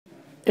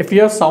If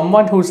you're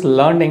someone who's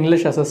learned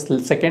English as a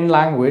second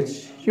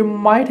language, you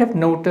might have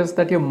noticed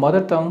that your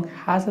mother tongue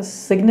has a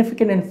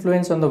significant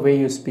influence on the way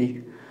you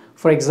speak.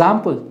 For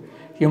example,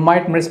 you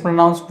might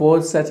mispronounce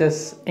words such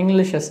as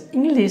English as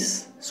English,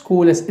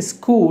 school as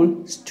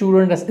school,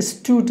 student as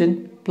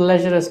student,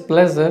 pleasure as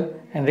pleasure,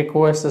 and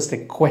request as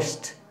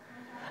request.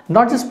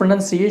 Not just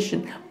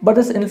pronunciation, but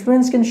this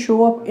influence can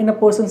show up in a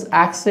person's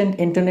accent,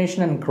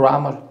 intonation, and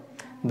grammar.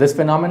 This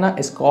phenomena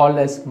is called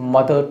as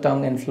mother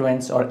tongue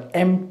influence or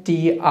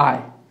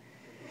MTI.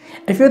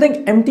 If you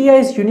think MTI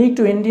is unique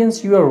to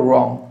Indians, you are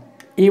wrong.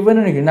 Even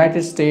in the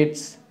United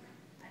States,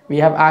 we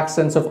have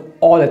accents of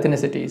all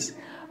ethnicities: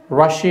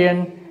 Russian,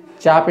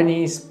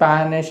 Japanese,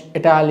 Spanish,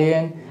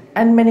 Italian,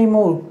 and many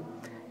more.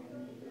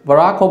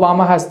 Barack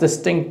Obama has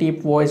distinct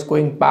deep voice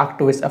going back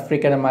to his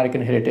African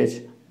American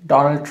heritage.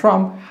 Donald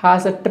Trump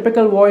has a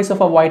typical voice of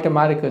a white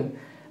American.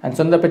 And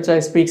Sundar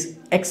Pichai speaks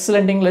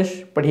excellent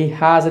English, but he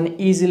has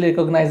an easily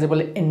recognizable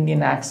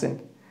Indian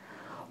accent.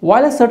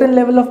 While a certain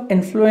level of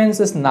influence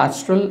is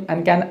natural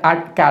and can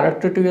add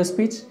character to your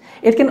speech,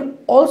 it can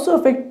also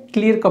affect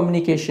clear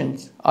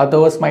communications.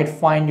 Others might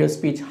find your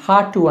speech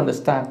hard to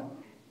understand.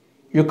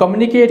 You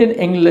communicate in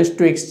English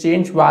to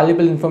exchange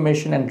valuable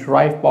information and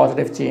drive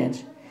positive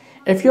change.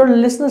 If your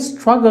listeners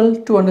struggle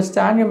to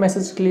understand your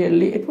message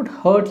clearly, it would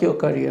hurt your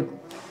career.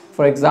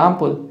 For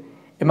example,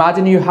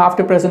 imagine you have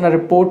to present a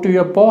report to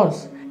your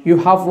boss. You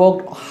have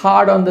worked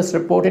hard on this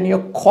report and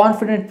you're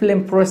confident will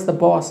impress the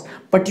boss.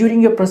 But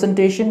during your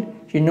presentation,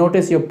 you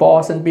notice your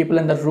boss and people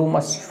in the room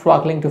are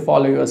struggling to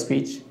follow your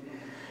speech.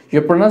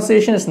 Your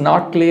pronunciation is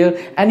not clear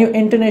and your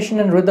intonation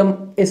and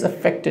rhythm is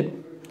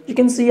affected. You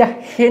can see a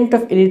hint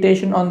of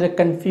irritation on their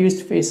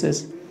confused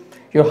faces.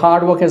 Your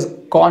hard work has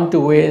gone to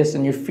waste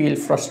and you feel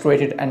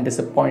frustrated and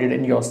disappointed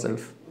in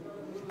yourself.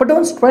 But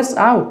don't stress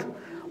out.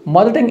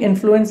 Mother tongue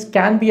influence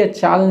can be a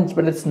challenge,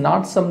 but it's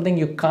not something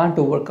you can't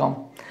overcome.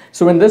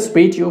 So in this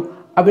video,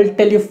 I will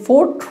tell you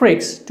 4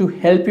 tricks to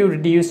help you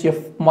reduce your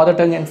mother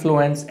tongue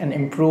influence and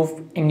improve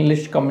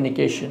English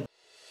communication.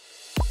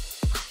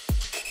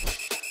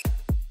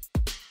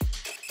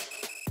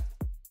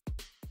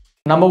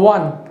 Number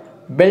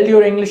 1, build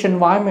your English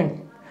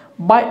environment.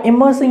 By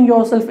immersing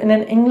yourself in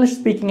an English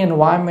speaking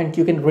environment,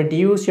 you can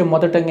reduce your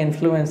mother tongue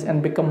influence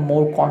and become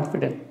more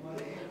confident.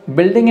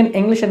 Building an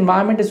English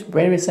environment is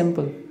very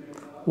simple.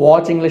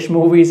 Watch English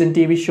movies and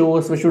TV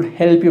shows which would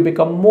help you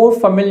become more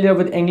familiar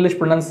with English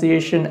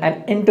pronunciation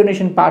and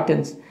intonation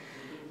patterns.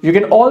 You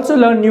can also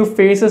learn new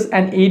phrases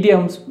and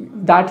idioms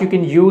that you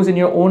can use in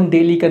your own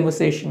daily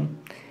conversation.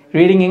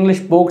 Reading English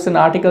books and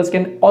articles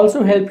can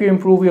also help you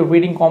improve your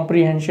reading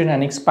comprehension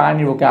and expand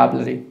your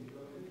vocabulary.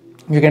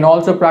 You can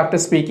also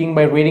practice speaking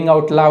by reading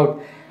out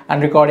loud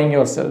and recording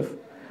yourself.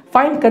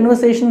 Find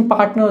conversation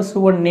partners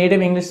who are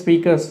native English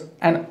speakers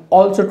and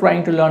also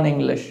trying to learn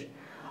English.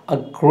 A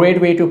great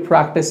way to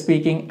practice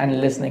speaking and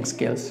listening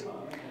skills.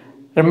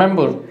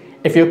 Remember,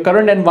 if your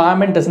current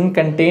environment doesn't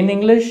contain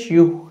English,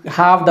 you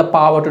have the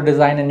power to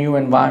design a new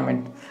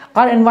environment.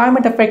 Our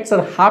environment affects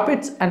our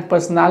habits and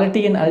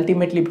personality and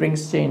ultimately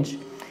brings change.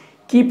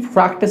 Keep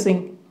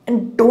practicing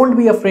and don't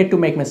be afraid to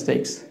make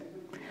mistakes.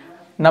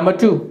 Number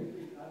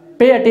 2,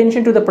 pay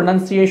attention to the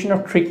pronunciation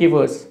of tricky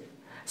words.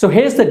 So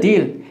here's the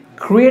deal.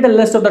 Create a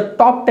list of the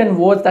top 10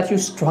 words that you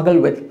struggle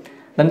with.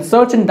 Then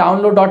search and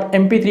download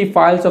 .mp3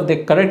 files of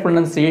the correct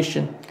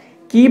pronunciation.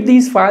 Keep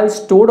these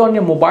files stored on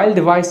your mobile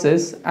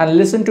devices and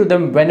listen to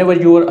them whenever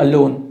you are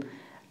alone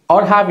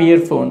or have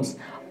earphones.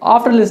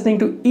 After listening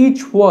to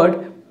each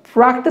word,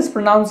 practice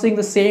pronouncing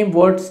the same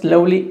word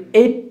slowly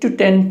 8 to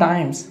 10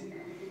 times.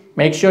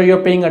 Make sure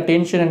you're paying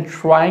attention and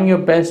trying your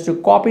best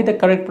to copy the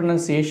correct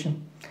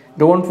pronunciation.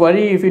 Don't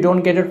worry if you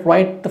don't get it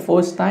right the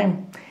first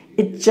time.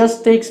 It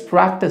just takes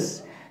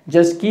practice.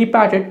 Just keep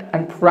at it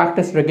and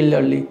practice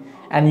regularly,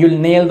 and you'll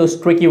nail those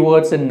tricky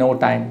words in no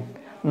time.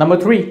 Number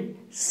 3,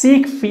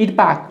 seek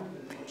feedback.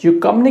 You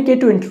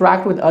communicate to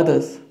interact with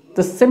others.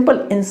 The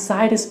simple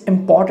insight is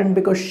important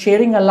because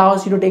sharing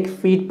allows you to take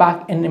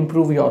feedback and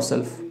improve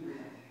yourself.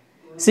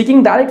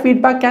 Seeking direct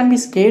feedback can be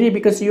scary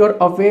because you are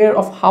aware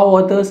of how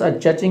others are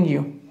judging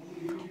you.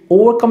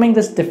 Overcoming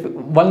this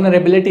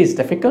vulnerability is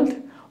difficult,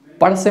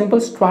 but a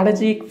simple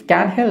strategy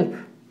can help.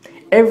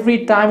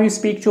 Every time you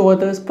speak to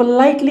others,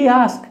 politely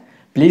ask,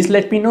 "Please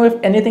let me know if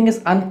anything is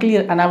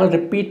unclear," and I will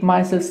repeat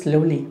myself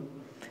slowly.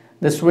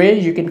 This way,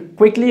 you can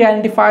quickly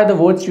identify the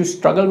words you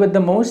struggle with the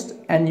most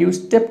and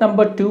use tip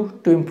number 2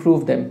 to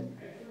improve them.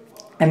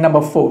 And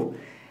number 4,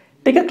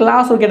 take a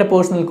class or get a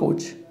personal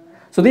coach.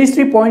 So these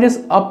 3 pointers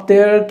up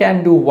there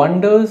can do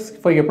wonders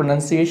for your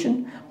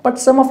pronunciation,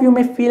 but some of you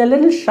may feel a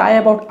little shy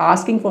about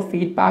asking for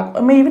feedback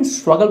or may even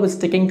struggle with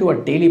sticking to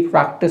a daily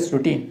practice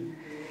routine.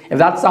 If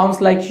that sounds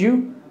like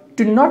you,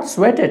 do not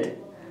sweat it.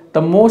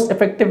 The most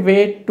effective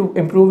way to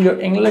improve your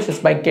English is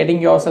by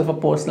getting yourself a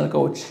personal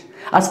coach.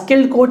 A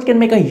skilled coach can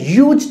make a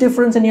huge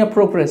difference in your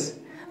progress.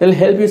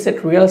 They'll help you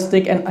set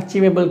realistic and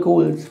achievable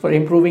goals for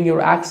improving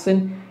your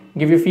accent,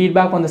 give you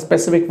feedback on the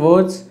specific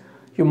words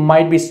you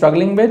might be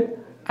struggling with,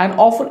 and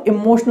offer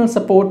emotional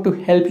support to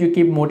help you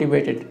keep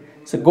motivated.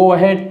 So go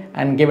ahead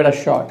and give it a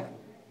shot.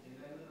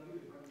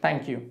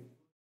 Thank you.